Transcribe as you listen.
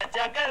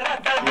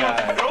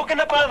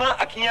ਪਾਵਾਂ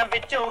ਅੱਖੀਆਂ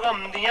ਵਿੱਚੋਂ ਗਮ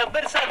ਦੀਆਂ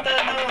ਬਰਸਾਤਾਂ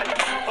ਨੂੰ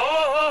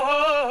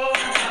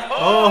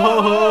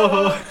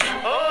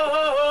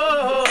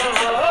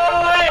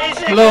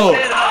Hello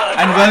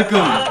and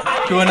welcome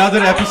to another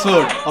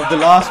episode of the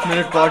Last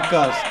Minute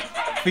Podcast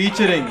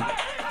featuring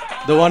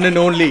the one and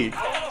only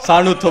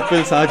Sanu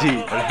Saji.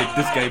 I'll hit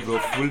this guy, bro.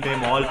 Full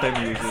name, all time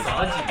he uses.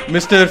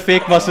 Mr.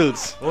 Fake Muscles.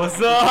 What's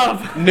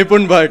up?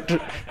 Nipun Bhat.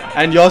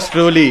 And yours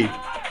truly,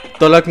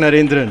 Tolak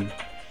Narendran.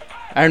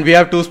 And we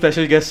have two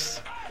special guests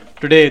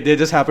today. They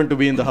just happen to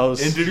be in the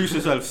house. Introduce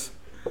yourselves.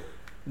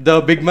 The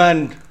big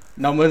man,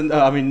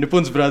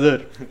 Nipun's brother,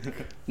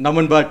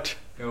 Naman Bhat.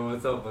 Yo,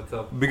 what's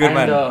up? Bigger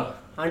man.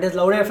 And his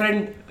lauda friend,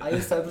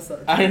 Ayush Sai Prasad.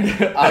 And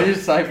Ayush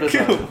Sai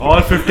Prasad.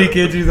 All 50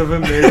 kgs of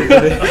him made it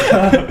today.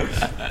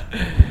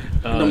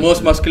 The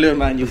most muscular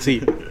man you'll see.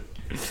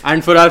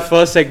 And for our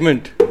first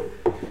segment,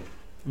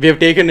 we have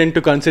taken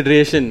into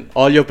consideration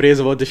all your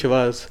praise about the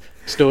Shiva's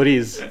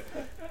stories.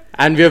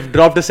 And we have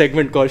dropped a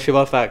segment called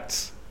Shiva Facts.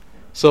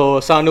 So,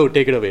 Sanu,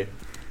 take it away.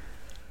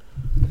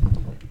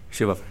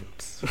 Shiva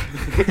Facts.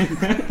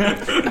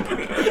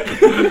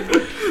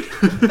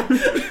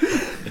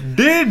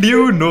 Did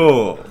you know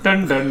Dun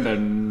dun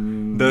dun.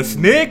 the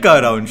snake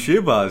around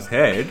Shiva's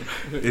head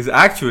is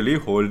actually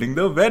holding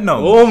the venom?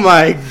 Oh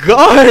my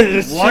god!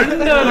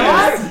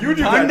 Wondrous! You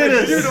did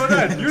Thunderous. that. You know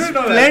that. You didn't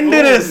know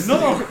Splendorous! No!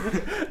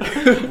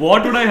 What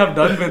would I have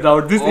done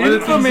without this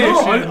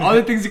information? All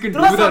the things you can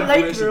do with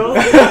light, bro.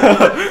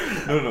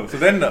 No. So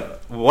then,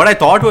 what I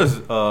thought was,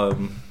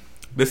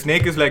 the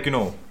snake is like,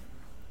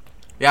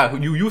 yeah,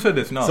 you said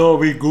this now. So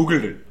we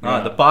googled it.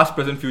 The past,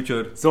 present,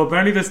 future. So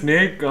apparently the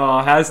snake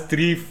has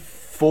 3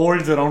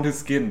 folds around his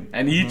skin,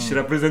 and each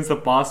represents the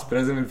past,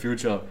 present, and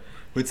future,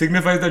 which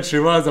signifies that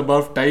Shiva is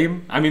above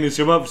time. I mean,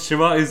 Shiva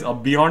is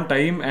beyond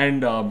time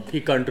and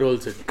He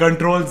controls it.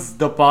 controls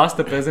the past,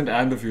 the present,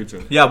 and the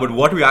future. Yeah, but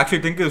what we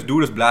actually think is,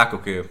 dude is black,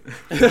 okay?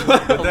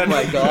 Oh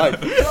my god.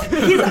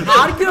 He's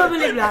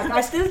arguably black.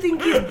 I still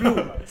think he's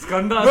blue.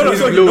 Skanda.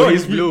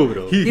 He's blue,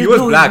 bro. He He's was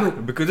blue, black he's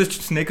blue. because the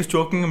snake is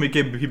choking him.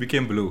 He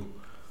became blue.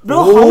 Bro,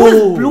 how is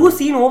blue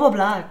seen over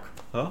black?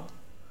 Huh?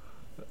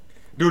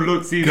 Dude, look,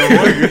 see,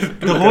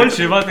 the whole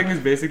Shiva thing is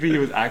basically he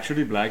was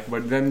actually black,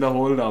 but then the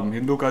whole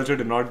Hindu culture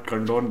did not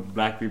condone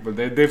black people.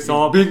 They saw...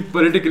 Being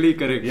politically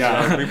correct.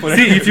 Yeah.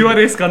 See, if you are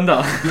a Skanda...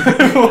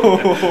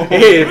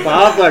 Hey,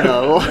 Papa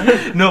now.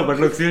 No, but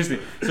look, seriously.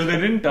 So they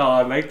didn't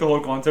like the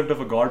whole concept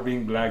of a god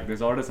being black. They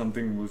saw it as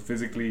something was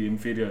physically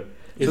inferior.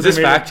 Is So this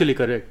they made it- factually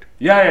correct?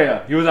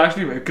 Yeah. He was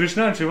actually...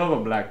 Krishna and Shiva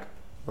were black.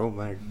 Oh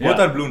man. Both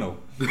are blue now.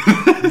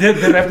 They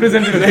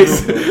represented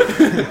as blue.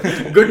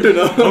 Good to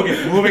know. Okay,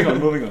 moving on.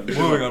 Moving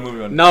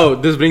on. Now,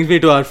 this brings me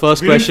to our first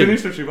We didn't question.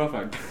 finish the Shiva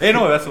fact. Hey,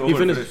 no, that's over.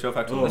 finished. Shiva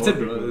Facts. Oh, That's it,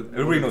 okay, bro. cool.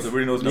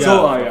 Everybody knows. Now. So,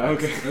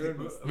 okay.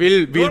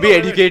 We'll be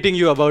educating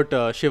you about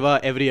Shiva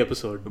every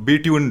episode. Be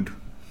tuned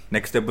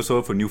next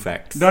episode for new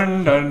facts. Dun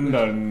dun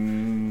dun.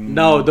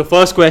 Now, the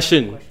first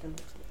question.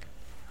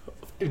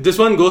 This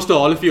one goes to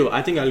all of you.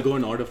 I think I'll go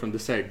in order from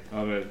this side.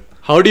 Alright.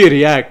 How do you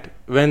react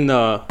when I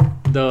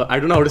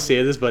don't know how to say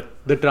this, but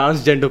the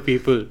transgender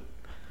people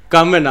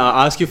come and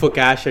ask you for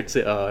cash at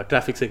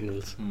traffic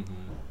signals?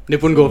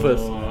 Nipun, go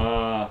first.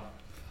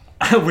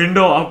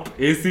 Window up,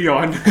 AC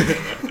on.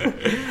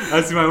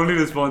 That's my only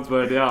response.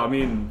 But yeah, I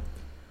mean,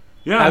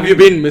 Have you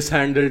been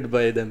mishandled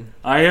by them?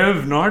 I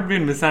have not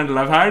been mishandled.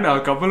 I've had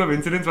a couple of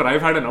incidents where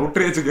I've had an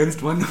outrage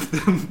against one of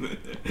them.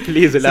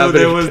 Please So elaborate.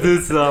 there was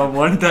this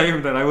one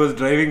time that I was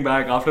driving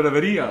back after a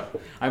very,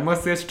 I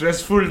must say,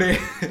 stressful day.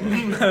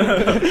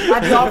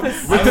 At the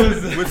office.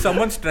 With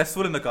someone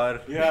stressful in the car.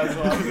 Yeah,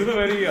 so I was in a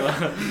very, I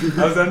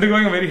was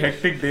undergoing a very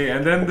hectic day,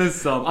 and then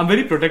this, I'm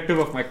very protective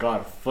of my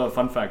car.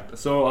 Fun fact.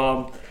 So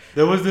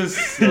there was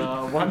this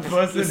one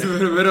person.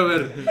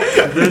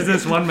 There's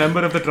this one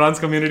member of the trans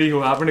community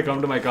who happened to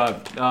come to my car.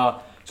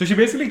 So she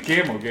basically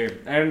came, okay,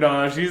 and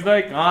she's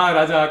like,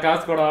 Raja,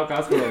 kaas koda,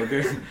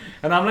 okay.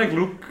 And I'm like,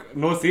 look,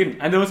 no scene.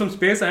 And there was some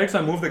space ahead, so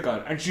I moved the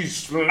car, and she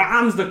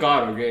slams the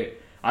car, okay.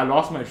 I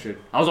lost my shit.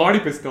 I was already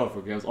pissed off,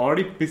 okay. I was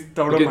already pissed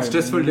out of my mind, okay.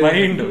 Stressful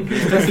day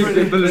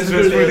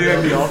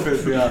in the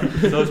office, yeah.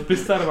 So I was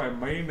pissed out of my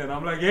mind, and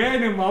I'm like, hey,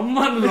 nim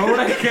amma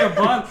lauda ke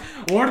baad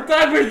odta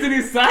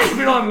bidtini sai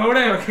bido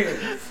lauda, okay.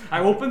 I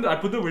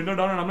put the window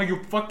down, and I'm like, you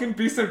fucking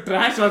piece of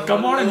trash, I'll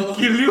come out and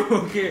kill you,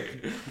 okay.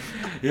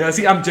 Yeah,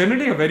 see, I'm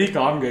generally a very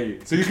calm guy.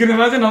 So you can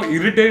imagine how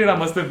irritated I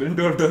must have been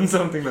to have done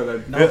something like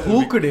that. Now,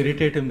 who could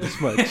irritate him this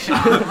much? Stay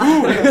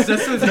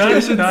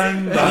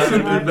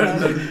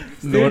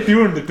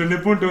tuned to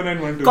Nipun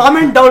 2912.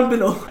 Comment down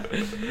below.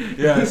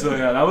 Yeah, so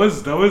yeah, that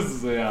was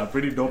a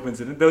pretty dope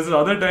incident. There was this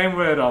other time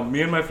where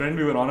me and my friend,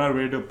 we were on our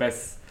way to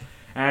PES,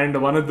 and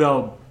one of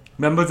the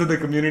members of the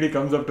community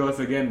comes up to us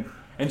again,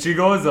 and she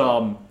goes,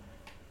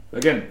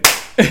 again,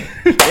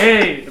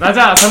 hey,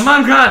 Raja,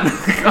 Salman Khan,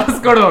 kaas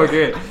kodo,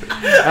 okay.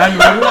 And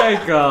we're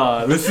like,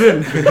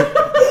 listen.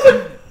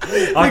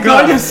 They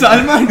call you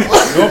Salman.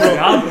 No, bro.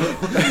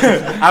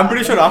 I'm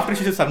pretty sure after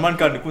she said Salman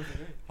Khan,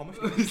 how much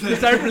He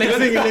started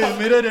flexing in his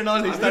mirror and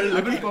all. He started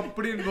looking.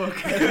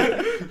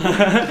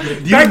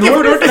 Thank you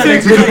for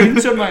noticing. An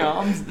inch on my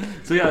arms.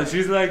 So yeah,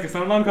 she's like,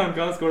 Salman Khan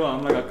kaas koda.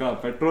 I'm like, akka,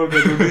 petrol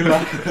ke dudila.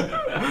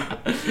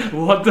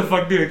 What the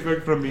fuck do you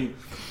expect from me?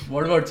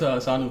 What about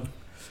Sanu?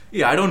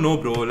 Yeah, I don't know,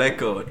 bro. Like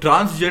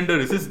transgender,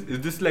 is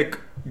this like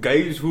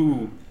guys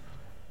who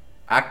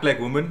act like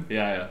women?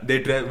 Yeah. They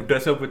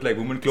dress up with like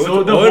women clothes,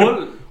 So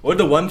or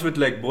the ones with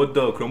like both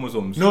the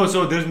chromosomes. No,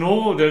 so there's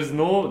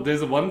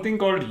one thing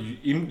called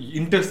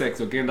intersex,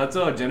 okay? And that's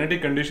a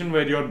genetic condition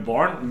where you're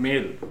born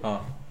male.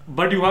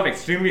 But you have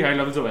extremely high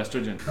levels of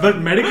estrogen. But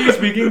medically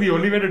speaking, the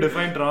only way to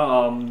define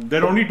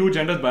there are only two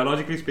genders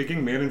biologically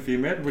speaking, male and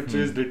female, which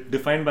is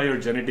defined by your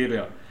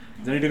genitalia.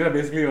 Genitalia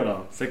basically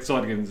your sex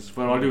organs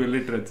for all you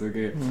illiterates,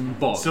 okay?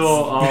 Balls.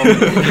 So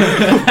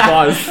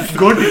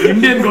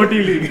Indian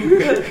goatee league.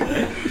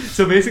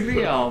 So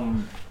basically,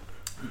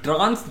 people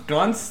of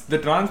the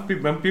trans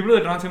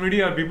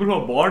community are people who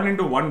are born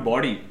into one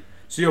body.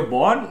 So you're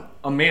born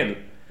a male,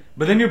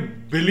 but then you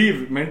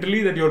believe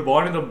mentally that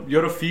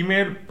you're a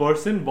female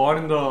person born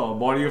in the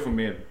body of a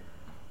male.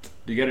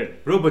 Do you get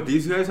it? Bro, but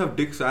these guys have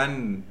dicks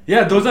and...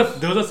 Yeah, those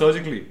are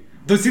surgically.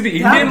 See, the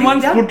Indian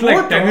ones put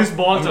like tennis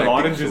balls or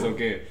oranges,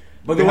 okay?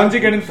 But the ones you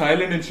get in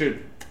Thailand and shit,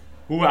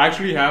 who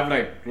actually have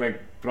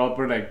like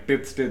proper like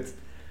tits,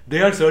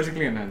 they are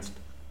surgically enhanced.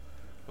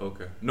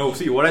 Okay. No,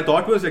 see, what I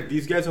thought was like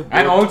these guys have...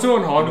 And also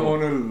on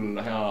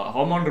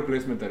hormone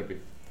replacement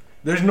therapy.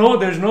 There's no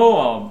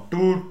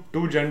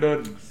two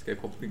gender. Sky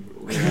popping,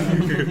 bro.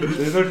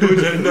 There's no two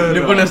gender.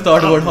 Nipun has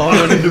thought about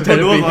hormone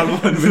therapy.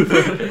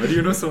 Why do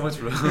you know so much,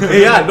 bro?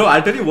 Hey, yeah, no,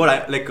 I'll tell you what,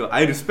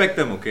 I respect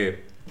them, okay?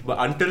 But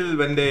until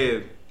when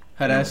they...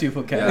 Harass you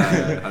for cash.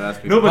 Yeah,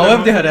 harass me. No, but How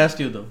have they harassed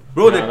you though?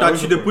 Bro, they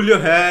touch you, they pull your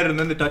hair and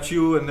then they touch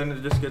you and then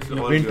it just gets...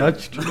 You've been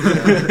touched.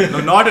 No,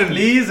 not in...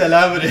 Please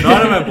elaborate.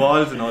 Not on my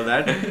balls and all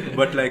that.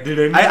 But like,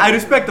 I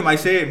respect them, I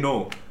say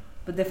no.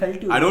 But they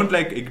felt you. I don't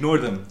like ignore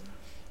them.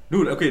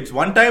 Dude, okay, it's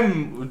one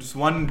time, just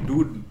one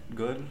dude,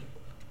 girl.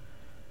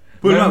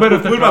 Pull my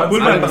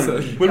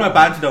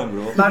pants down,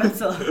 bro.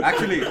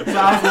 Actually, so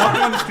I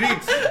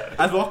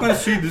was walking on the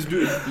street. This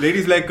dude,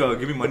 lady's like,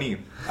 give me money.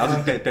 I was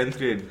in 10th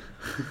grade.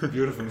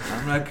 Beautiful.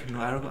 I'm like, no,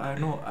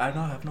 I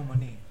don't have no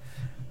money.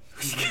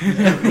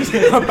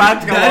 My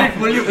pants come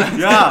off.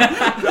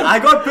 Yeah, I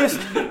got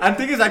pissed. And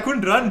thing is, I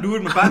couldn't run,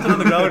 dude. My pants are on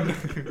the ground.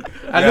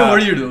 And then what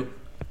do you do?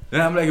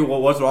 Then I'm like,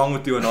 what's wrong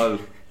with you and all?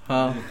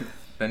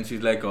 Then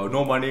she's like,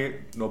 no money,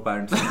 no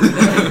pants.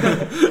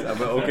 I'm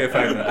like, okay,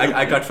 fine.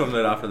 I cut from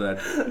there after that.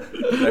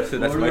 That's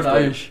it. That's my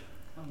story.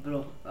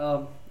 Bro,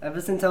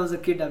 ever since I was a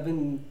kid, I've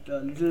been a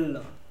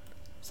little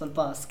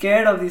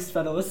scared of these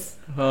fellows.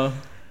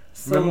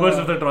 So, members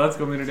of the trans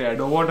community, I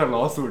don't want a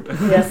lawsuit.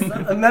 Yes,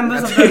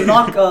 members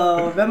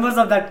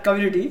of that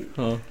community.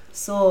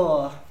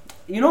 So,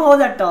 you know how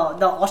that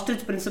the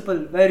ostrich principle,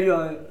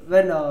 where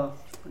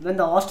when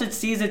the ostrich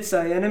sees its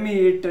enemy,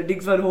 it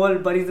digs one hole,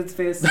 buries its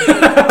face.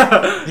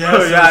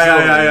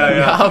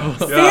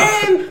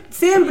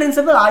 Same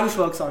principle Ayush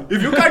works on.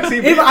 If you can't see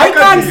me, if I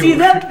can't see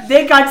them,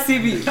 they can't see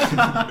me.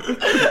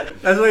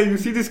 That's why you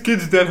see these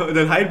kids,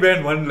 they'll hide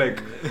behind one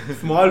like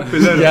small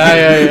pillar. You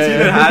see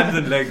their hands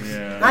and legs.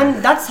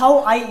 And that's how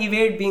I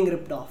evade being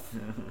ripped off.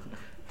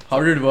 How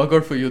did it work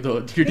out for you though?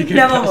 It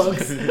never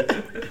works.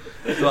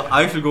 So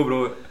I should go,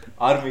 bro.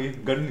 Army,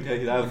 gun,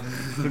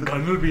 The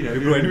gun will be heavy.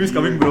 bro, enemies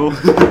coming, bro.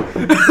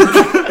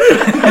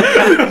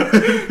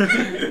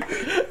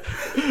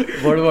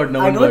 What about Nipun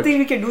Bhat? I don't think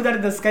we can do that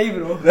in the sky,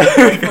 bro.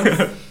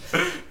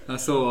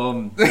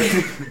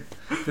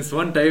 This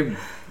one time,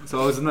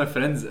 so I was with my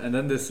friends, and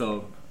then this,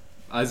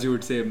 as you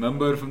would say,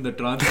 member from the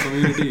trans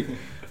community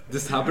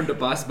just happened to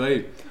pass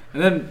by.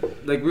 And then,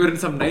 like, we were in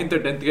some 9th or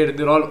 10th grade, and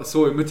they're all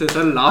so immature,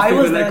 started laughing,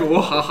 we were like,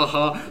 oh, ha ha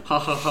ha, ha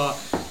ha ha.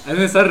 And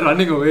they started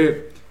running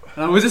away.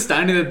 And I was just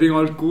standing there being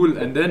all cool,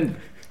 and then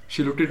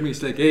she looked at me,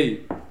 she's like, hey,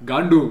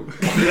 Gandu,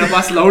 tera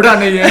paas lauda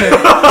nahi hai.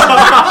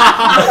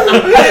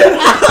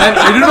 And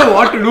I didn't know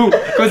what to do,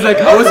 because like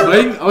I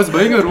was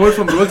buying a roll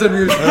from Rolls and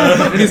Wheels,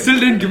 and he still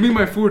didn't give me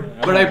my food,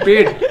 but I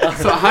paid,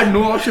 so I had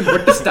no option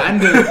but to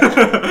stand there.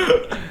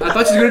 I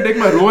thought she was gonna take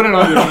my roll and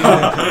all.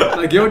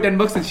 I gave her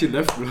 $10 and she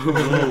left, bro.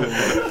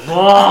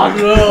 Fuck,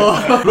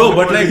 bro. Bro,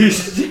 but like,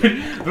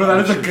 bro, that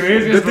is the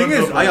craziest. the thing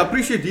is, I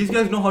appreciate these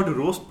guys know how to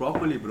roast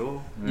properly,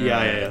 bro.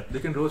 Yeah. They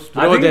can roast.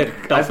 Bro, they're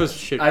tough as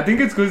shit. I think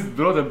it's because,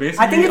 bro, they're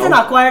basically. I think it's an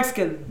acquired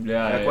skill.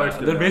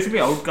 They're basically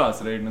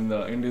outcasts, right, in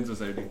the Indian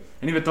society.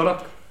 Anyway,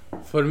 Tolak.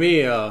 For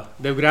me,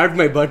 they've grabbed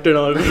my butt and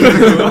all.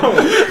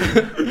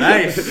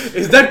 Nice.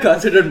 Is that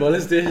considered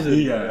molestation?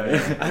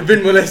 Yeah. I've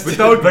been molested.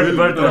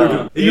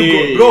 But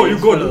You go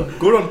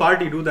on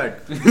party, do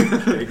that.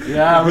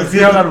 yeah, we'll see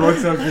how that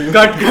works out for you.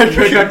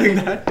 We're cutting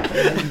that.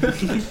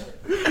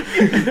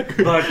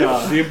 But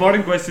the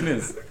important question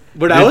is.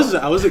 But I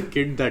was a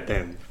kid that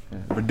time.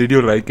 But did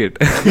you like it?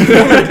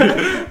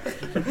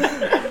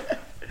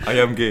 I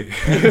am gay.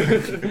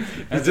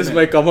 Is this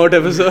my come out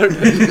episode?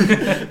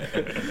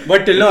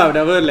 But till now I've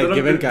never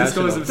given cash.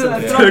 Discover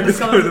and all. himself.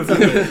 Discover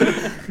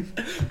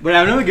himself. But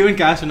I've never given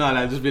cash and all.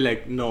 I'll just be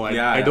like, no,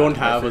 I don't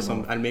have, or that's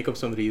some. I'll make up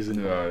some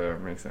reason. Yeah,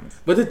 makes sense.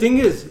 But the thing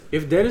is,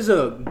 if there is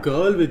a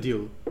girl with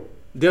you,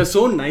 they're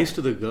so nice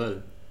to the girl.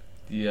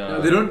 Yeah.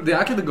 They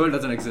act like the girl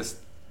doesn't exist.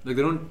 Like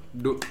they don't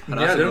do.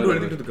 Yeah, they don't do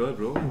anything to the girl,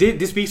 bro.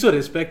 They speak so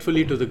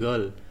respectfully to the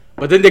girl.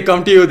 But then they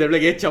come to you, they're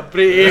like, hey,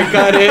 chapre, hey,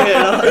 kare.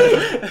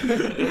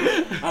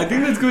 I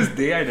think that's because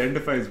they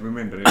identify as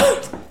women,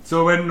 right?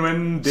 So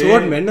when they... So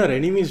what, men are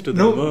enemies to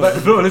them? No,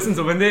 but bro, listen,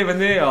 so when they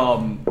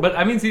but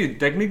I mean, see,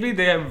 technically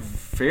they have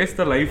faced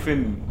the life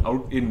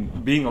in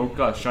being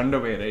outcast, shunned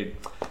away, right?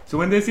 So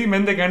when they see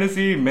men, they kind of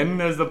see men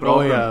as the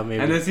problem. yeah,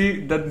 maybe. And they see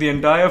that the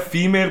entire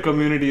female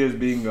community is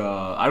being,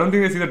 I don't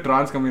think they see the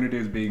trans community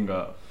as being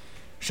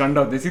shunned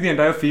out. They see the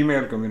entire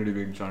female community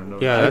being shunned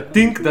out. Yeah, I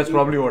think that's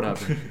probably what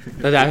happened.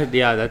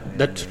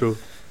 That's true.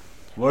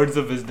 Words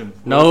of wisdom.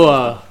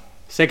 Now,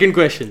 second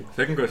question.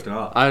 Second question.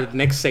 Our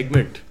next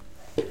segment.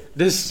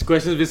 This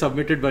question has been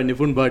submitted by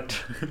Nipun Bhat.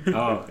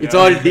 Oh, It's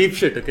all deep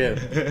shit, okay?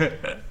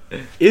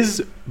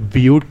 Is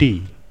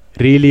beauty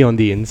really on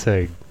the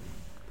inside?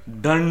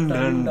 Dun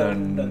dun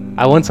dun dun.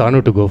 I want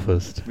Sanu to go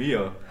first. Me,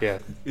 Yeah.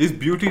 is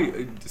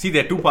beauty... See,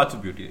 there are two parts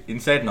of beauty.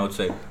 Inside and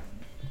outside.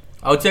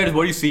 Outside is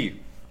what you see.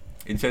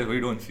 Inside is what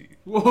you don't see.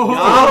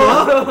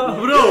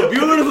 Bro,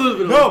 beautiful,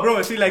 bro. No,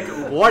 bro, see, like...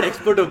 What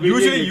expert opinion?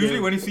 Usually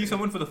when you see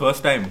someone for the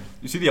first time,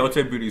 you see the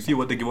outside beauty, you see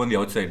what they give on the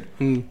outside.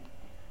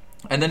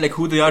 And then like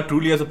who they are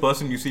truly as a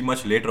person, you see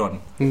much later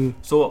on.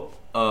 So,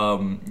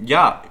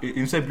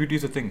 inside beauty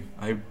is a thing.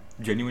 I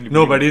genuinely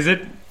No, believe but it. is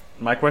it?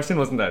 My question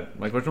wasn't that.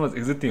 My question was,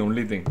 is it the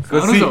only thing?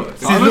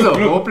 Sanu's a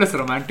hopeless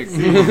romantic.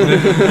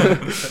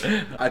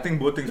 I think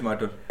both things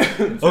matter.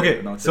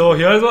 Okay, so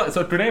here's what.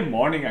 So today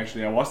morning,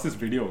 actually, I watched this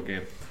video.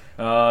 Okay,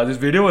 this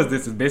video was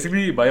this. It's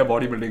basically by a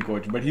bodybuilding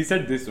coach, but he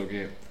said this.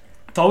 Okay,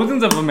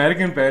 thousands of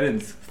American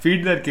parents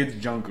feed their kids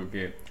junk.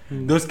 Okay,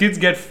 those kids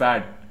get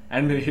fat,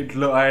 and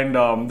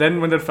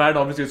then when they're fat,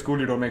 obviously at school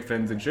you don't make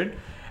friends and shit.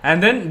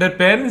 And then their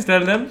parents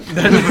tell them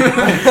that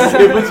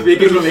People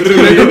speaking from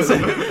experience.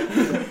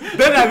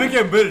 Then I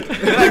became built.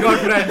 Then I got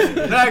friends.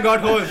 Then I got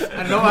hoes.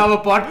 And now I have a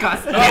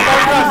podcast.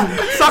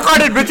 Suck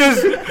on it, bitches!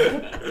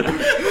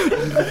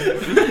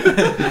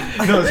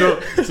 no,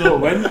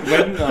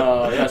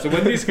 so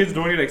when these kids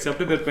don't get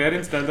accepted, their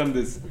parents tell them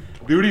this: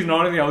 beauty is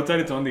not on the outside,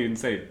 it's on the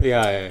inside.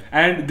 Yeah.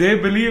 And they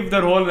believe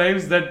their whole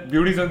lives that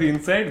beauty is on the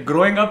inside,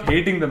 growing up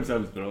hating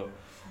themselves, bro.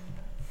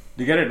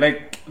 You get it?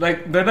 Like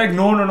they're like,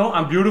 no,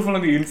 I'm beautiful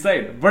on the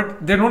inside,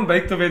 but they don't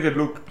like the way they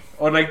look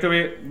or like the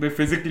way they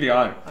physically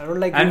are. I don't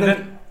like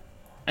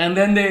and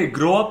then they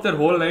grow up their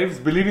whole lives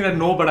believing that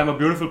no, but I'm a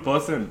beautiful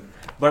person,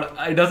 but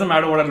it doesn't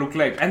matter what I look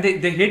like, and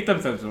they hate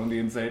themselves on the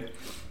inside.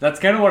 That's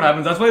kind of what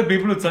happens. That's why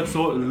people with such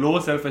low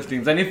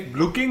self-esteem. And if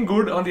looking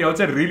good on the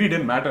outside really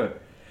didn't matter,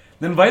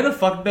 then why the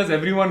fuck does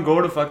everyone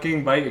go to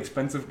fucking buy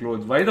expensive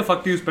clothes? Why the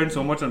fuck do you spend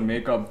so much on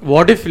makeup?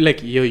 What if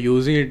like you're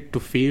using it to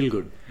feel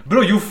good?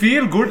 Bro, you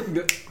feel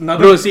good.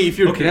 Bro, see, if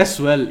you dress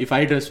well, if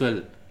I dress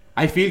well,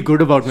 I feel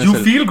good about myself.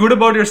 You feel good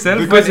about yourself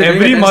Because when you're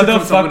every getting attention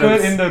from someone motherfucker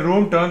else. in the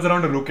room turns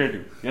around to look at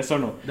you. Yes or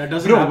no? That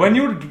doesn't Bro, happen. when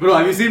you... Bro,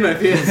 have you seen my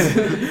face?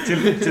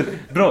 chill.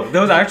 Bro,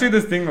 there was actually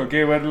this thing,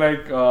 okay, where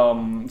like...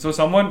 so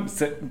someone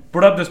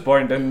put up this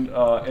point and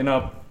in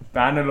a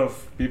panel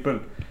of people.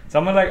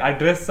 Someone like, I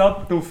dress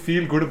up to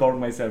feel good about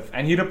myself.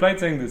 And he replied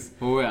saying this.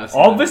 Oh, yeah.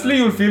 Obviously,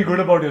 you'll feel good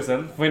about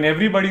yourself when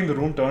everybody in the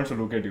room turns to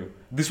look at you.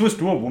 This was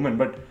to a woman,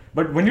 but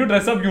when you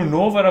dress up, you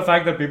know for a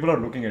fact that people are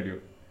looking at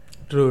you.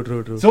 True.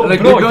 So, Like,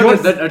 bro, they got your-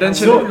 that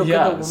attention. So, Look at the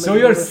yeah, woman so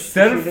your because she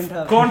didn't have-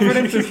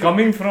 self-confidence is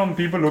coming from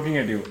people looking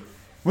at you.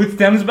 Which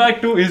stems back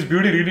to, is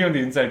beauty really on the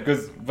inside?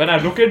 Because when I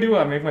look at you,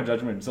 I make my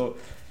judgment. So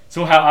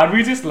are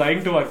we just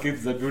lying to our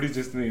kids that beauty is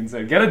just on the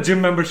inside? Get a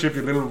gym membership,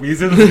 you little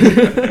weasel.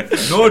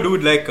 No,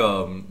 dude, like,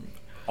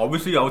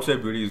 obviously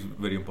outside beauty is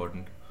very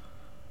important.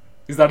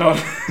 Is that all?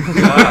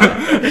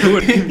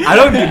 Dude, I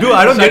don't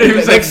get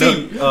it. Like,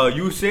 see,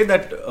 you say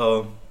that,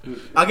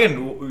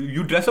 again,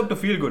 you dress up to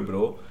feel good,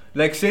 bro.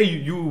 Like, say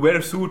you wear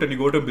a suit and you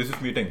go to a business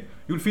meeting,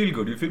 you'll feel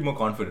good, you'll feel more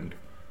confident.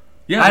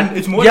 Yeah. And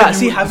it's more Yeah, like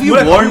see, have it's you more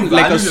like how worn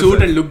like a value suit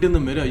yourself. and looked in the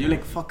mirror? You're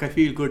like, fuck, I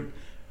feel good.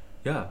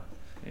 Yeah.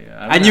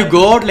 And you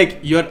go out like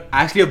you're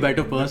actually a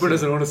better Who person.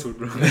 doesn't want a suit,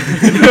 bro? True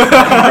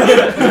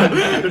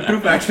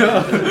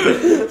factor.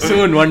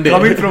 Soon, one day.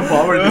 Coming from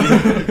poverty.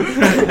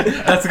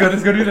 That's going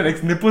to be the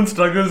next. Nipun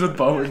struggles with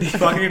poverty.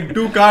 Fucking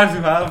 2 cars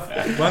you have.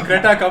 One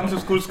Creta comes to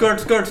school,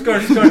 skirt.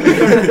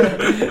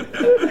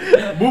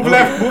 Move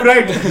left, move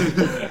right.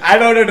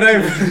 Add on a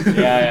drive.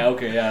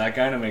 Okay, that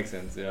kind of makes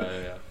sense.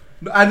 Yeah.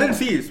 And then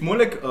see, it's more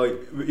like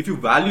if you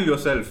value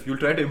yourself, you'll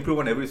try to improve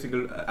on every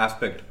single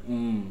aspect.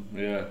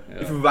 Yeah.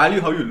 If you value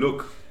how you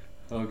look,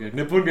 Okay,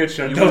 Nipun gets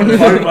shut down.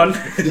 Part one.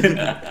 This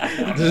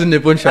is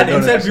Nipun shut and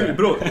down. inside beauty,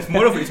 bro, it's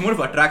more of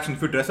attraction.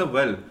 If you dress up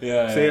well,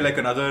 Yeah, say yeah. like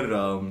another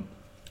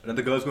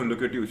girl's going to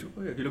look at you,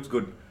 oh yeah, he looks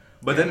good.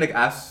 But then like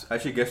as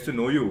she gets to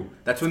know you,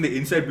 that's when the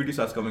inside beauty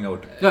starts coming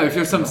out. Yeah, if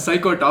you're some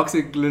psycho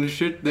toxic little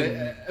shit,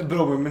 then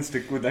Bro, women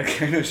stick with that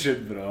kind of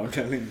shit, bro. I'm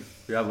telling you.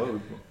 Yeah,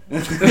 well,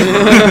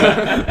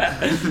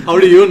 How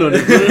do you know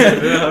this?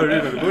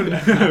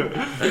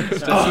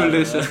 stressful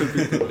days, stressful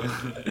people.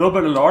 Bro,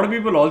 but a lot of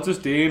people also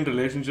stay in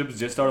relationships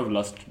just out of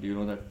lust. Do you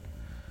know that?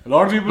 A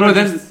lot of people. Bro, are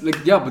then just-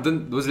 but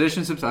then those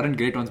relationships aren't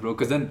great ones, bro.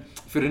 Because then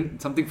if you're in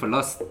something for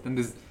lust, then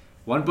there's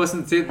one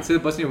person, say the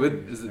person you're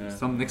with is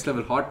some next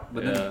level hot,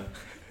 but then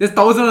there's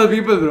thousands of other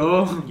people,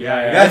 bro. Yeah.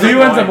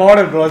 Everyone's a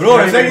model, bro. bro,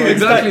 it's like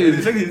Exactly.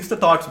 it's like the Insta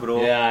thoughts,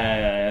 bro.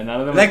 Yeah. None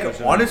of them. Like are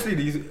special. honestly,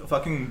 these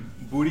fucking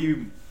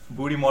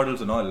booty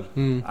models and all.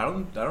 I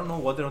don't know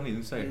what they're on the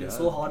inside. They're Yeah.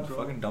 so hot, bro.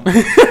 Fucking dumb.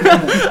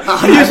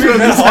 Are you sure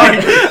They're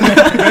hot.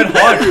 They're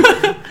hot.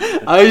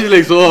 I was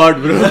like so hot,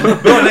 bro.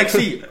 Bro, like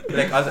see,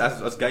 like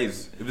as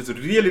guys, if it's a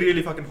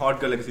really fucking hot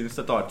girl like it's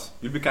Insta thoughts,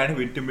 you'll be kind of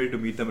intimidated to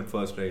meet them at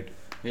first, right?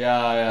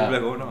 Yeah. You'll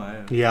be like, oh no,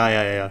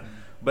 Yeah.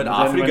 But But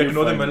after then you get when to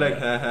know you them, you're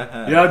find like, ha ha ha.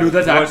 Yeah, dude,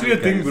 that's What actually a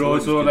these thing, guys, bro.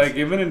 what So, these like, kids.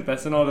 even in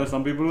PES and all, there's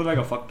some people with like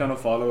a fuck ton of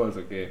followers,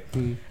 okay?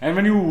 And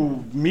when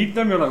you meet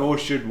them, you're like, oh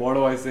shit, what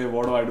do I say?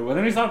 What do I do? And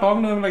then you start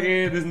talking to them like,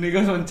 hey, this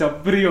nigga's on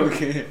chapri,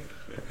 okay?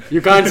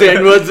 You can't say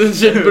N-words and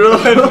shit, bro.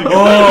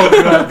 Oh,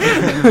 crap.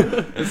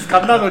 This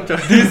Kanda's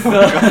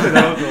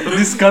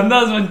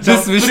on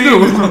Just chapri.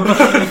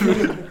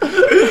 Vishnu.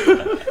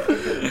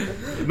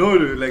 No,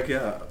 dude, like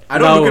yeah. I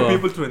don't Now, look at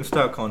people through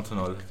Insta accounts and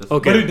all. Just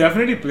Okay. But it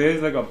definitely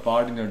plays like a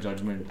part in your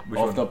judgment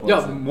of the person.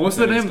 Yeah, most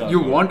of the time you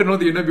want to know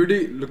the inner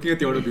beauty looking at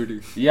the outer beauty.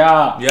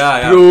 Yeah.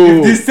 Yeah.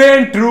 Bro. This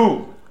ain't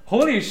true.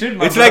 Holy shit,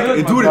 my It's like,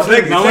 brother- my dude, it's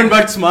brother- like- Nipun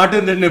Bhat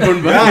smarter than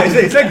Nipun Bhat. Yeah,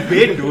 it's like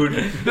bait, dude.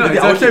 Like, the exactly.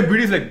 outside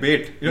beauty is like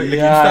bait. You know, like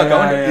Yeah, Insta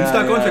account. yeah, Insta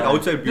account's like yeah.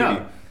 outside beauty.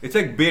 Yeah. It's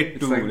like bait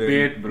too. like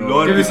bait, bro.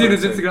 lure Have you seen people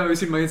his inside. Instagram? Have you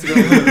seen my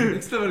Instagram?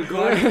 Next level,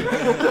 God.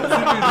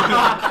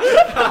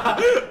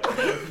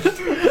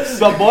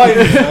 So boy.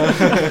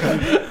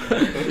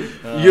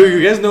 You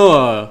guys know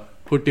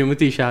who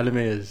Timothy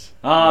Chalamet is?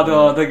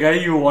 The guy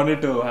you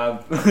wanted to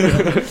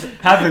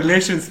have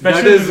relations,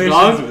 special That is relations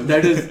wrong. with.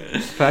 That is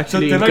So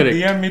factually Tilak incorrect.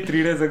 DM'd me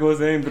 3 days ago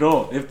saying,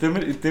 bro, if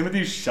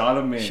Timothy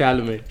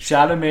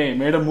Chalamet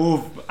made a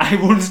move, I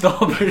won't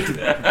stop it.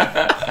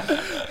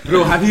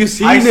 Bro, have you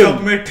seen I him?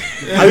 submit.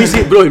 Have you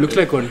seen? Bro, he looks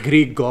like one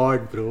Greek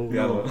god, bro.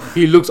 Yeah, bro.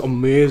 He looks Oh,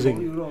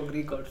 amazing. you know,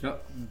 Greek god. Yeah,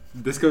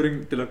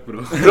 discovering Tilak,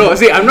 bro. Bro,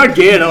 see, I'm not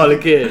gay at all,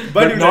 okay?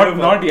 But you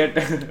not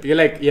yet. You're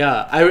like,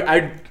 yeah,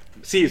 I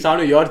see,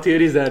 Sanu, your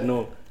theory is that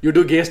no. You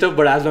do gay stuff,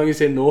 but as long as you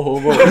say no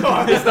homo,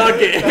 it's not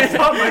gay. That's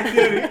not my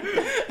theory.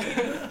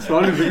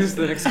 Probably brings us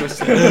to the next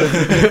question.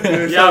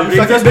 Yeah,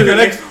 brings us to the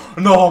next.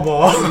 No homo.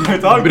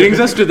 It's all Brings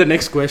us to the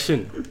next question.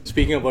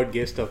 Speaking about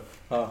gay stuff.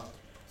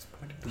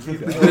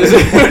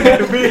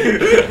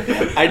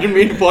 I didn't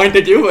mean to point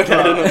at you, but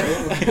I don't know.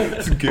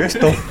 It's gay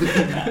stuff.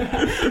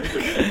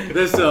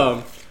 This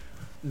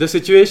the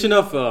situation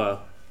of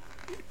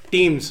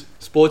teams,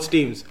 sports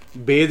teams,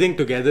 bathing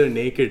together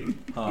naked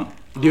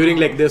during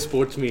like their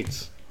sports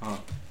meets.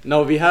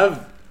 Now we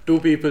have two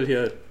people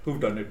here Who've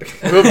done it?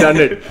 who have done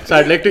it, so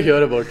I'd like to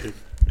hear about it.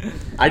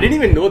 I didn't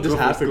even know this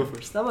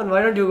happened. Someone,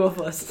 why don't you go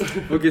first?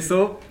 Okay,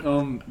 so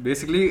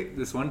basically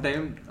this one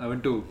time I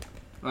went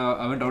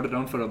out of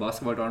town for a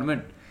basketball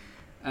tournament,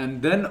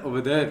 and then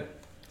over there,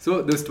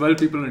 so there's 12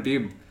 people on a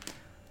team,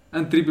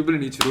 and 3 people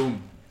in each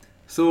room.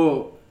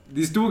 So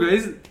these 2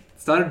 guys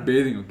started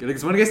bathing. Okay, like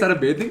this one guy started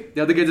bathing,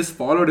 the other guy just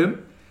followed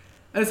him,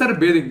 and started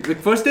bathing. Like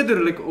first day they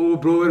were like, "Oh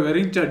bro, we're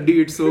wearing chaddi,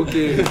 it's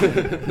okay."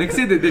 Next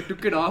day they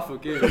took it off.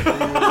 Okay,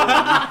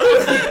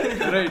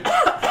 right.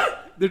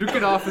 They took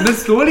it off, and then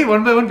slowly,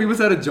 one by one, people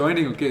started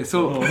joining. Okay, so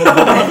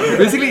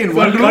basically in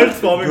one room,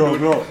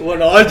 Bro.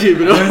 What orgy,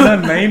 bro? There's a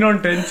 9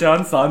 on 10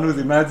 chance Sanu's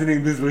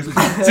imagining this, was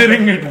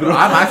picturing it, bro.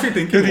 I'm actually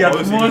thinking To the all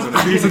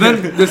utmost serious. so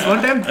then this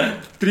one time,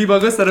 3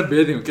 buggers started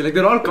bathing. Okay, like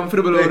they're all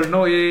comfortable over it.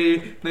 No,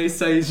 hey, nice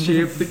size,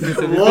 shape, thickness,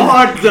 everything.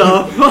 What the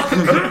fuck?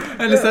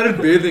 And they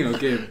started bathing.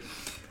 Okay,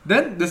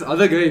 then this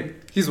other guy,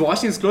 he's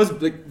washing his clothes.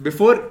 Like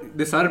before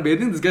they started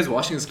bathing, this guy's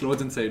washing his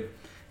clothes inside.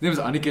 His name is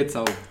Aniket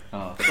Sau.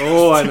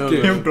 Oh, I know.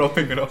 Okay. Him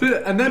dropping it off.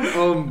 So, and then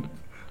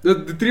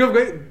the 3 of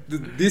guys,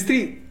 these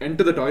 3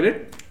 enter the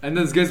toilet, and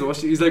then this guy's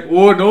washing. He's like,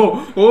 oh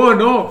no, oh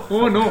no,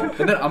 oh no.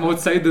 And then I'm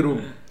outside the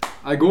room.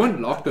 I go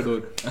and lock the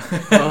door.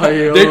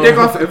 They take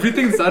off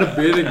everything, started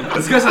bathing.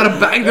 This guy started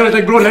banging. I was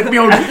like, bro, let me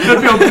out,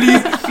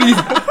 please.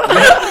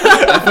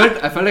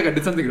 I felt like I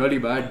did something really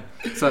bad.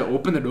 So I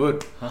opened the door.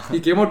 He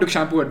came out, took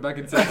shampoo, went back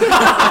inside.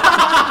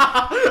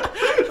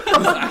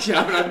 This actually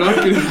happened. I'm not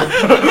kidding.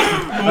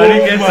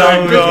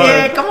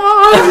 Yeah, come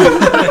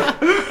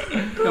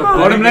on. No,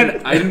 bottom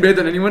line, I didn't bathe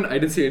on anyone. I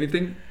didn't see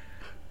anything.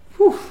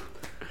 Whew.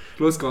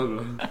 Close call,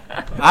 bro.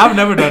 I've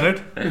never done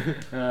it.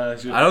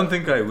 Shit. I don't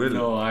think I will.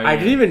 No, I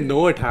didn't even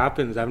know it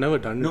happens. I've never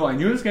done it. No, I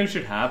knew this kind of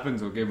shit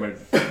happens, okay, but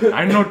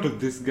I not to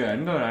this guy. I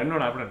know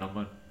it happened to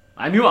Naman.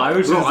 I knew I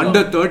was Bro, just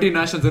under 30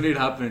 nationals only it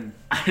happened.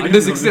 Under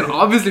 16,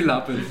 obviously it'll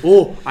happen.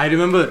 Oh, I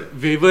remember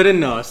we were in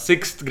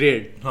 6th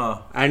grade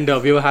and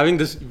we were having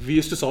this. We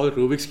used to solve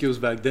Rubik's cubes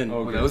back then.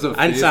 Oh, that was a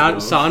And phase, bro.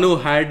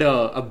 Sanu had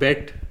a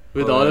bet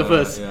with all of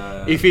us.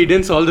 Yeah. If he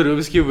didn't solve the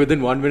Rubik's Cube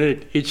within 1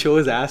 minute, he'd show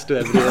his ass to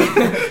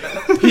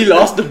everyone. He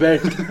lost the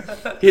bet.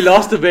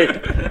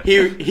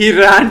 He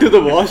ran to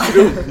the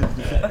washroom.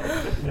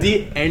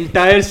 The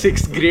entire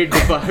 6th grade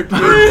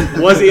department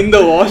was in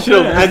the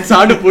washroom and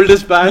Sanu pulled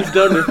his pants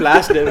down and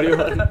flashed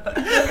everyone.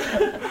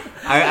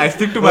 I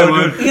stick to my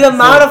word. He's a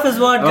man of his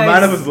word, A guys.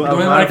 man of his word.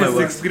 Going back to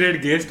 6th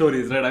grade gay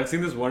stories, right? I've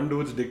seen this one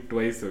dude's dick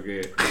twice,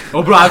 okay?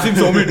 Oh, bro, I've seen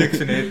so many dicks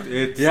in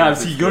it. Yeah, I've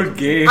seen you're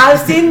gay. I've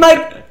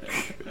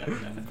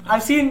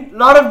seen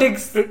lot of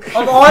dicks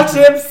of all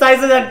shapes,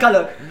 sizes, and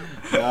color.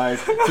 Guys,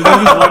 so there's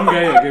this one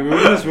guy, okay, we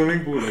were in a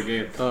swimming pool,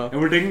 okay, and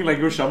we're taking, like,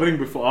 we're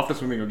shoveling after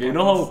swimming, okay, you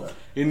know how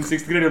in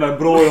 6th grade you're like,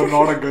 bro, you're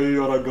not a guy,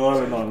 you're a girl,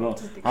 and no,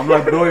 I'm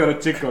like, bro, you're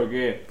a chick,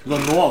 okay, he's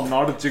like, no, I'm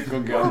not a chick,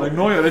 okay, I'm like,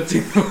 no, you're a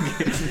chick,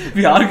 okay,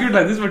 we argued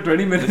like this for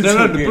 20 minutes,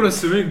 okay. Put a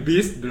swimming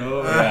beast,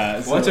 bro.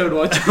 Yeah, Watch out.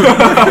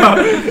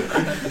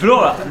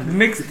 Bro,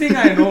 next thing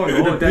I know,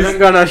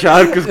 Telangana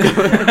shark is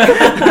coming.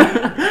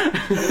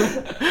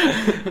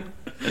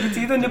 It's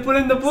either nipple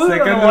in the pool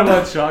second or one water.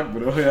 was shock,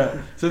 bro. Yeah.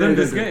 So then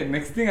this guy,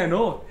 next thing I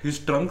know, his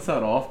trunks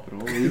are off,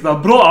 bro. He's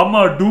like, bro, I'm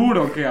a dude,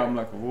 okay. I'm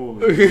like, oh,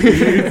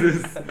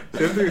 Jesus.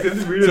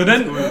 So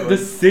then the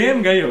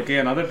same guy, okay,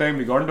 another time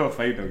we got into a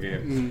fight, okay.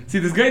 See,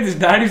 this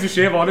dad used to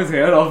shave all his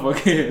hair off,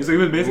 okay. So he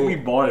was basically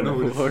bald.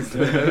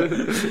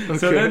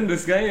 So then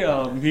this guy,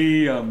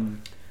 he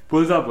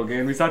pulls up, okay,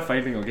 and we start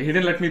fighting, okay. He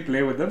didn't let me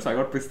play with them, so I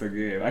got pissed,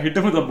 okay. I hit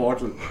him with a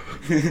bottle.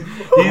 He's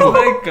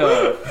like,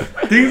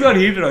 things got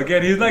heated, okay,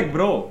 and he's like,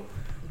 bro,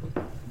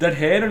 that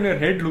hair on your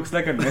head looks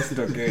like a nest,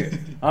 okay.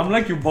 I'm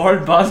like, you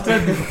bald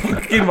bastard,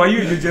 fucking, why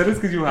you jealous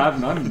because you have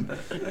none?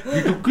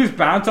 He took his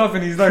pants off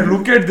and he's like,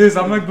 look at this.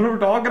 I'm like, bro, we're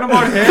talking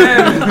about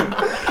hair.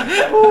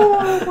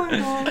 Oh my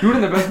god. Dude,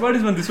 and the best part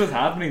is when this was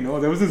happening, no,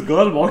 there was this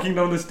girl walking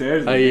down the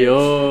stairs. Okay?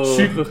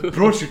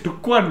 Ayo. She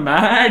took one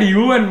mad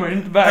you and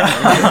went back.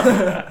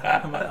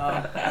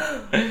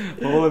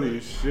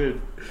 Holy shit.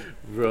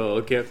 Bro,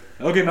 okay.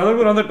 Okay, now that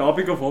we're on the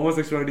topic of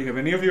homosexuality, have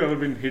any of you ever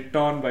been hit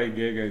on by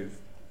gay guys?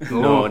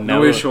 No, No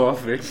never. way show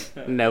off, right?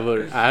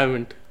 Never. I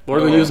haven't. What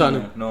about you,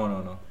 Sanu?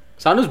 No.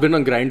 Sanu's been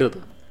on Grindr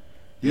though.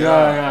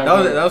 Yeah.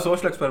 That was a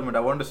social experiment.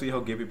 I wanted to see how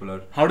gay people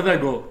are. How did that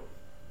go?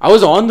 I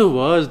was on the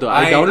verge though.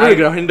 I downloaded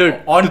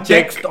Grindr. On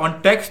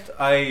text,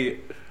 I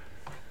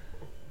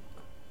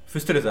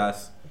fisted his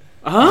ass.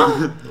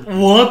 Huh?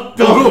 What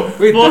the Bro,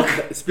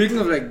 wait, speaking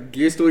of like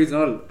gay stories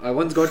and all, I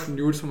once got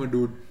nudes from a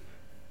dude.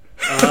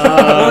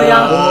 Oh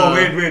yeah. Oh,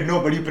 wait,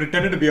 no, but you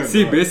pretended to be a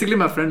See, girl. basically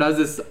my friend has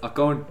this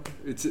account.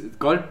 It's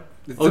called.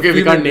 It's a Okay,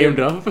 we female can't name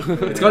drop.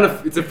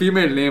 It's a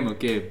female name,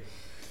 okay.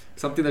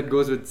 Something that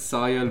goes with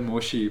Sayal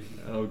Moshi.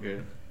 Okay.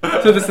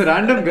 So this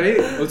random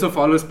guy also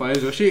follows Payal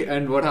Joshi,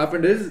 and what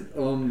happened is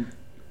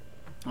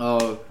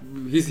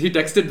he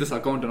texted this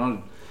account and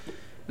all,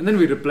 and then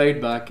we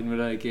replied back and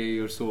we're like, hey,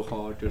 you're so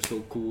hot, you're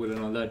so cool and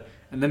all that,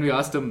 and then we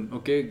asked him,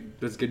 okay,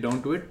 let's get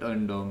down to it,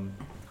 and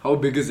how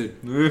big is it?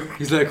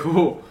 He's like,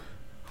 oh,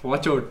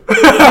 watch out.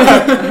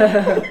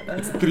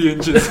 It's 3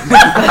 inches.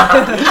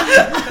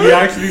 He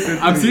actually said,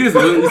 I'm serious,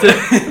 bro. He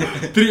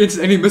said 3 inches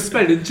and he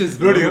misspelled inches,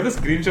 bro, bro. do you have the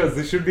screenshots?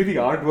 This should be the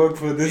artwork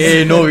for this.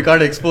 Hey, no, we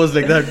can't expose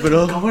like that,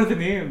 bro. Cover the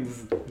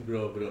names.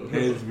 Bro.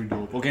 Hey, it's be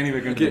dope. Okay, anyway,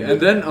 Okay, continue. and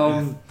then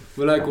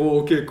we're like, oh,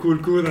 okay,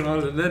 cool, and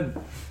all, and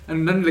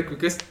then like we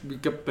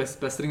kept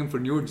pestering him for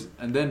nudes,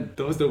 and then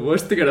that was the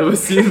worst thing I'd ever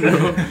seen,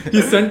 bro.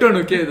 He sent on,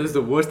 okay, that was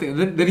the worst thing,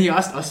 and then he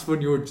asked us for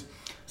nudes.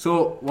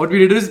 So what we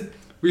did is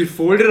we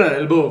folded our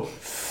elbow.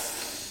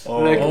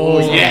 Oh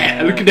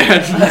yeah, look at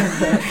that.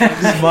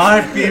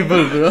 Smart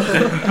people, bro.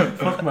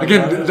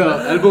 Again,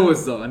 the elbow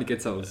was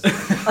Aniket's house.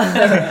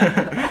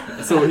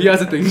 So he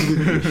has a thing.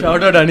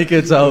 Shout out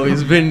Aniket Sao.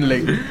 He's been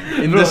like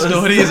in the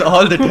stories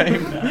all the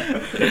time.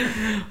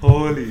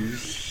 Holy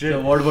shit.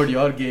 So what about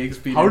your gay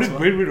experience? How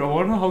did, wait, I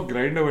want to know how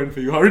Grindr went for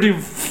you. How did you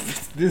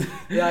this?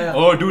 Yeah.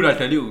 Oh, dude, I'll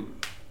tell you.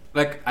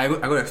 Like, I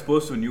got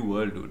exposed to a new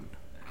world, dude.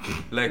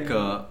 Like,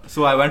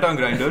 so I went on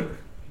Grindr.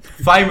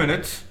 5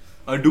 minutes.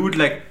 A dude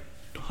like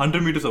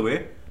 100 meters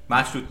away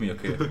matched with me.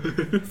 Okay,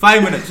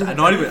 5 minutes. And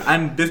not even.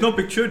 And there's no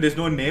picture. There's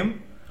no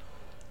name.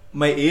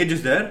 My age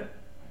is there.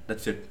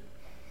 That's it.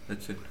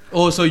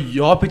 Oh, so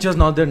your picture's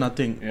not there,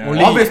 nothing. Yeah.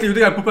 Only Obviously, you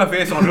think I put my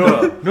face on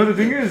the. No, the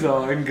thing is,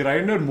 in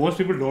Grindr, most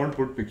people don't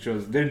put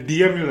pictures. They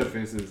DM you their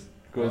faces.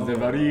 Because they're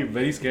very,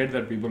 very scared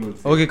that people will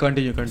see. Okay,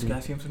 continue. Guy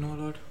seems to know a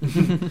lot.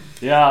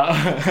 Yeah.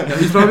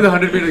 He's probably the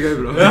 100-meter guy,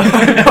 bro.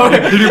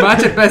 Did you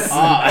match at best?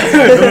 No,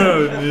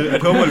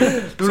 at home only.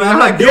 So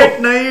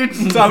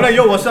I'm like,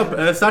 yo, what's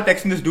up? Start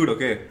texting this dude,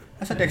 okay?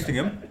 I start texting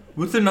him.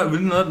 Within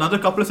another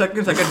couple of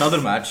seconds, I get another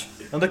match.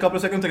 Another couple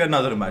of seconds, I get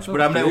another match. But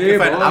I'm like, okay,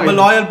 fine. I'm a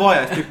loyal boy.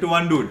 I stick to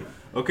one dude.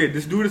 Okay,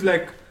 this dude is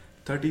like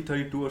 30,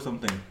 32 or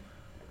something.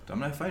 So I'm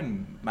like,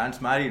 fine.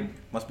 Man's married.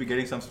 Must be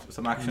getting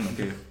some action,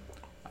 okay?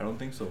 I don't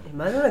think so.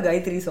 Imagine a guy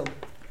threesome.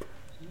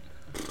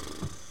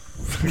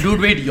 Dude,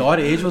 wait, your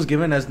age was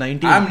given as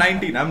 19. I'm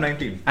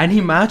 19. And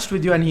he matched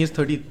with you and he is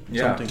 30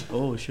 Yeah. something.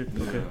 Oh shit,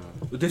 okay.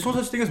 There's no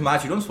such thing as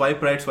match. You don't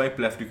swipe right, swipe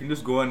left. You can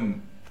just go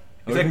and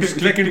It's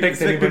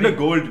like Tinder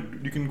Gold.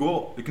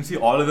 You can see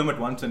all of them at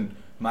once and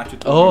match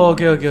it. Oh,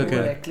 okay.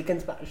 Like click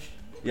and smash.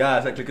 Yeah,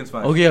 it's like click and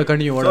smash. Okay,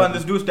 continue. What So and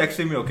this dude's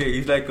texting me. Okay,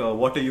 he's like,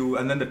 "What are you?"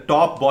 And then the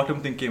top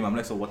bottom thing came. I'm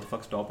like, "So what the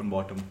fuck's top and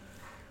bottom?"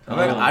 I'm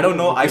like, "I don't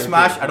know. I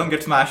smash. I don't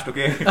get smashed."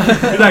 Okay. He's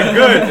like,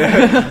 "Good.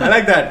 I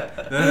like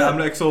that." Then I'm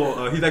like,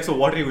 "So he's like, so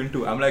what are you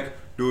into?" I'm like,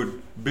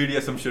 "Dude,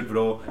 BDSM shit,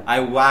 bro.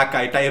 I whack.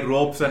 I tie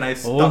ropes and I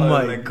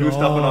like glue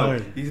stuff and all."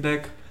 He's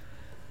like,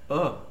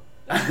 "Oh,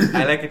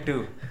 I like it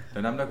too."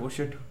 Then I'm like, "Oh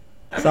shit."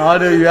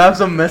 Sanu, you have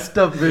some messed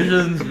up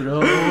visions,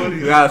 bro.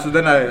 Yeah, so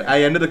then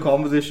I ended the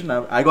conversation.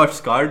 I got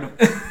scarred.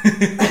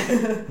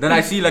 Then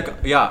I see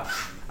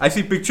I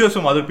see pictures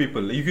from other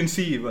people. You can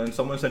see when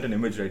someone sent an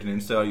image, right, in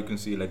Insta, you can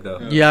see like the...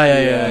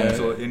 Yeah.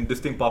 So in this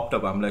thing popped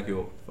up, I'm like,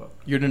 yo, fuck.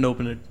 You didn't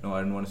open it. No,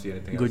 I didn't want to see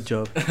anything Good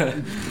job.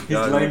 He's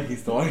lying, he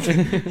thought.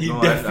 He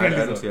No, definitely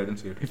I thought. didn't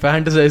see it. He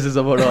fantasizes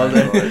about all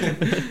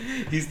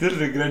that. He still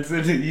regrets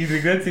it. He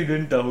regrets he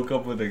didn't hook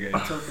up with a guy.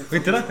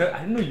 Wait, I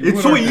didn't know you It's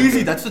were so not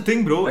easy, Grindr. that's the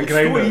thing, bro. Like It's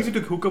so Grindr. easy to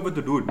hook up with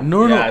the dude.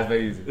 No. Yeah, it's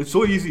very easy. It's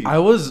so easy. I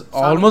was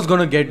almost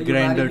gonna get Will you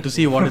marry Grindr me? to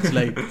see what it's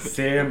like.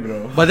 Same,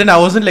 bro. But then I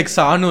wasn't like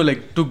Sanu,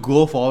 like to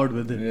go forward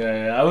with it.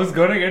 Yeah, I was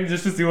gonna get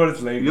just to see what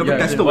it's like. You have to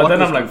test the but then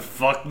waters, I'm like,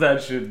 fuck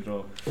that shit,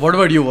 bro. What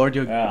about you? What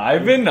you?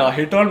 I've been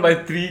hit on by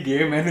 3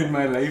 gay men in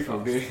my life,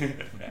 okay?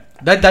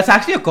 That's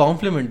actually a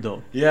compliment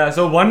though. Yeah,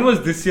 so 1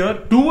 was this year,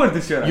 2 were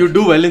this year. You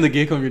do well in the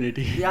gay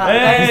community. Yeah.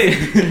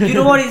 Hey! You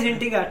know what he's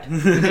hinting at.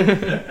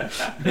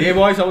 Hey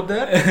boys out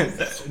there,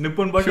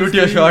 Nipun Bhat. Shoot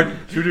your shot.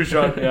 Shoot your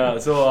shot, yeah.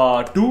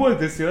 So 2 were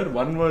this year,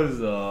 1 was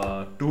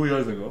 2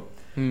 years ago.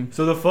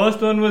 So the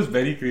first one was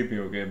very creepy,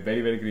 okay?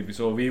 Very, very creepy.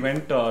 So we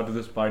went to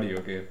this party,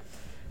 okay?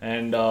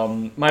 And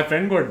my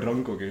friend got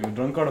drunk, okay? He was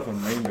drunk out of her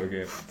mind,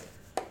 okay?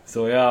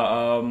 So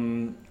yeah,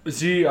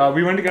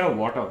 we went to get a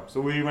water.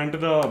 So we went to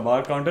the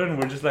bar counter and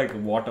we're just like,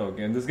 water,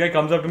 okay? And this guy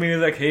comes up to me and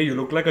he's like, hey, you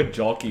look like a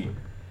jockey.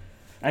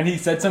 And he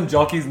said some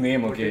jockey's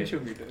name, okay?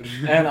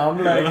 And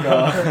I'm like,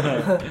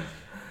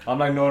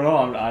 no,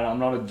 I'm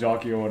not a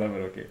jockey or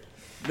whatever, okay?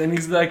 Then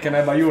he's like, can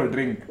I buy you a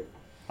drink?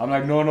 I'm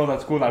like, no,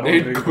 that's cool. I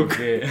don't drink.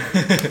 Okay.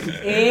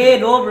 Hey,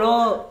 no,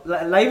 bro.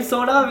 Lime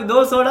soda with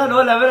no soda,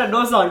 no lemon, and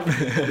no salt.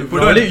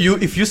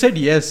 If you said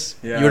yes,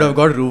 you would have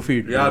got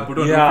roofied. Yeah, put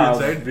on Yeah, Nipun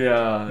inside.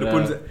 yeah.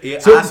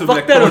 Nipun's So ass will fuck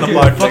like that, torn okay.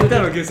 apart. Fuck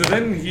that, okay. So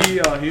then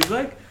he's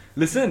like,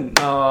 listen,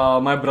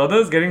 my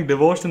brother's getting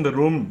divorced in the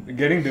room.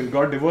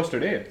 Got divorced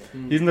today.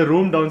 He's in the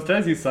room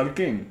downstairs. He's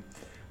sulking.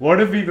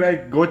 What if we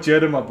like go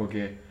cheer him up,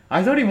 okay?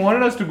 I thought he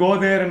wanted us to go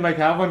there and like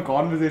have one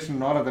conversation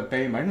and all at the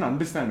time. I didn't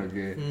understand,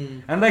 okay?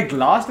 And like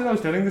last year I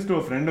was telling this to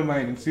a friend of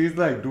mine and she's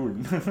like,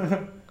 dude,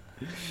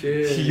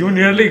 you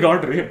nearly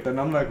got raped. And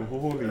I'm like,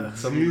 holy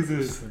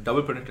Jesus.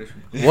 Double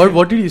penetration.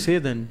 What did you say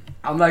then?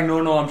 I'm like,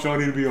 no, I'm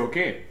sure he'll be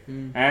okay.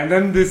 And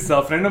then this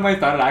friend of mine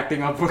started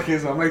acting up, okay?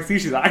 So I'm like, see,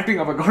 she's acting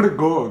up, I gotta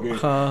go, okay?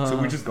 So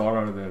we just got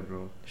out of there,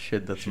 bro.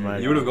 Shit, that's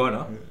mad. You would have gone,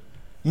 huh?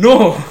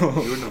 No! You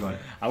wouldn't have gone.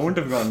 I wouldn't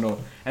have gone, no.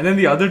 And then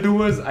the other 2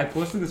 was, I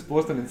posted this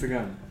post on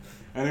Instagram.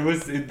 And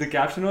the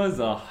caption was,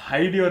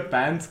 hide your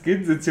pants,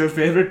 kids, it's your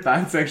favorite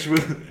pansexual.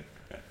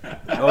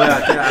 Oh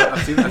yeah, I've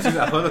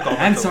heard the comments.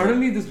 And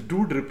suddenly this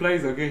dude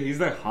replies, okay, he's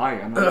like, hi.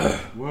 And I'm like,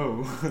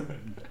 whoa.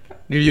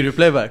 Did you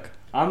reply back?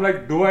 I'm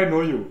like, do I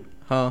know you?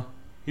 Huh?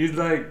 He's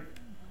like,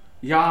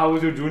 yeah, I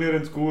was your junior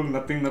in school,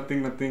 nothing.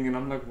 And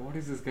I'm like, what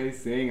is this guy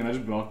saying? And I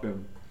just blocked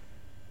him.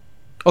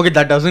 Okay,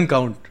 that doesn't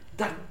count.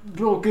 That,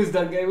 bro, because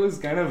that guy was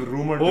kind of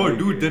rumored Oh to be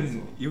dude, gay,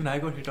 then even I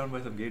got hit on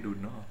by some gay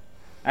dude, no?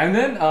 And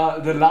then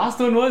the last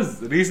one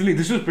was recently,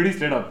 this was pretty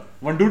straight up.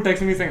 One dude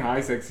texted me saying,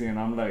 hi sexy, and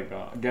I'm like,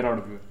 get out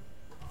of here.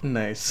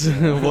 Nice.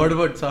 What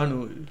about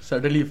Sanu?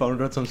 Suddenly you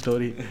found out some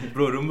story.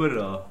 Bro,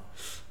 remember,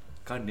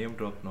 can't name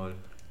drop and all.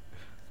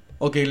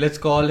 Okay, let's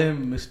call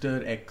him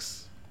Mr.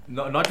 X.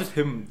 No, not just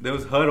him, there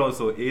was her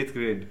also, 8th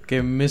grade. Okay,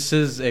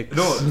 Mrs. X.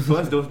 No,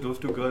 first those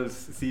 2 girls,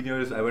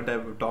 seniors, I went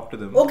to talk to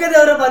them. Okay,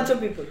 there were a bunch of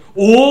people.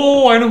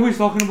 Oh, I know who he's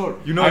talking about.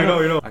 You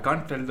know. I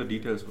can't tell the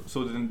details.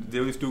 So then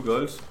there were these 2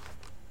 girls.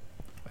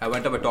 I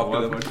went up and talked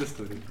to them. What's the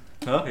story?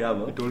 Huh? Yeah,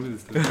 bro. He told me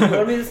this story. You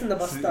told me this in the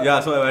bus stop. Yeah,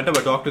 so I went up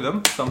and talked to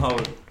them. Somehow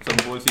some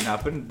whole scene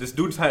happened. This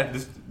dude's had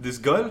this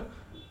girl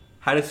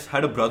had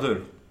a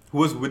brother who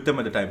was with them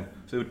at the time.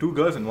 So there were 2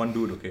 girls and 1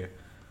 dude, okay.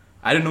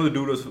 I didn't know the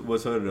dude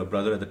was her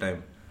brother at the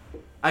time.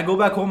 I go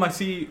back home, I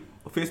see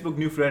a Facebook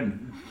new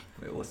friend.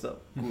 Wait, what's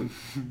up? Cool.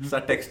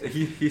 Start text.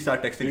 He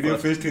started texting. Did you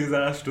first. fist his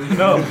ass too?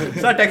 No,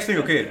 start texting.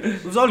 Okay,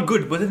 it was all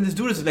good, but then this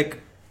dude is like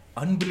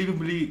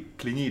unbelievably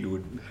clingy,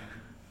 dude.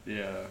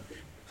 Yeah.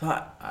 So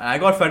I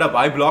got fed up.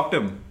 I blocked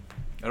him.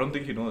 I don't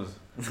think he knows.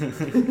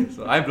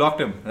 So I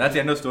blocked him. That's the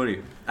end of the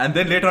story. And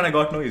then later on, I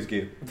got to know he's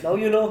gay. Now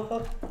you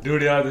know.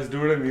 Dude, yeah, this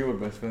dude and me were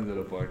best friends at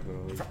a point,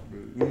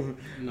 bro.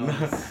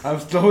 I'm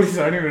slowly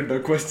starting to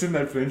question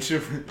that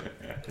friendship.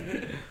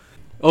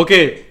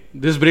 Okay,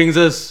 this brings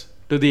us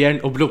to the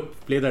end. Oh,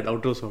 look, play that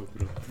outro song,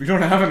 bro. We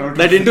don't have an outro.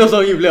 That intro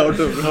song you play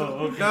outro, bro.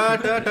 Oh, okay. Da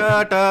da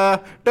da da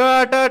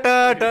da da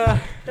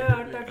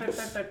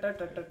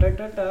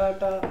da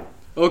da.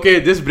 Okay,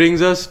 this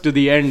brings us to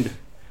the end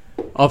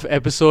of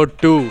episode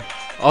 2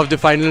 of the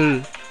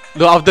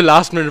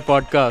last minute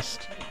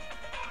podcast.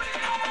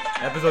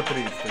 Episode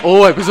 3.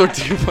 Oh, episode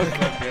 3.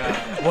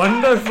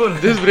 Wonderful.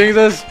 This brings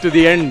us to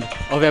the end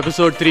of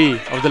episode 3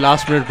 of the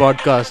last minute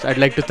podcast. I'd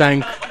like to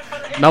thank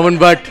Nipun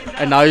Bhat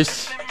and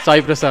Ayush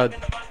Sai Prasad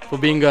for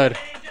being our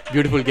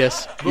beautiful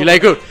guests. Would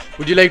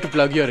you like to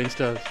plug your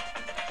Instas?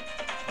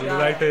 Would you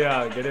like to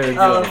get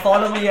your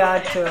Follow me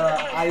at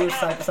Ayush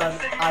Sai Prasad,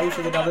 Ayush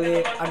with a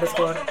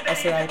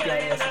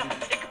 _SAIPIS.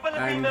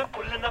 And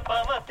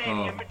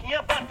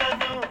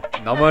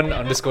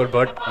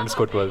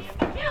Naman_Bhat_12.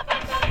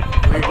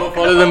 Go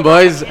follow them,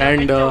 boys.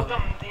 And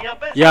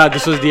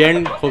this was the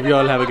end. Hope you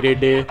all have a great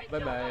day. Bye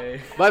bye.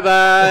 Bye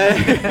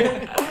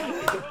bye.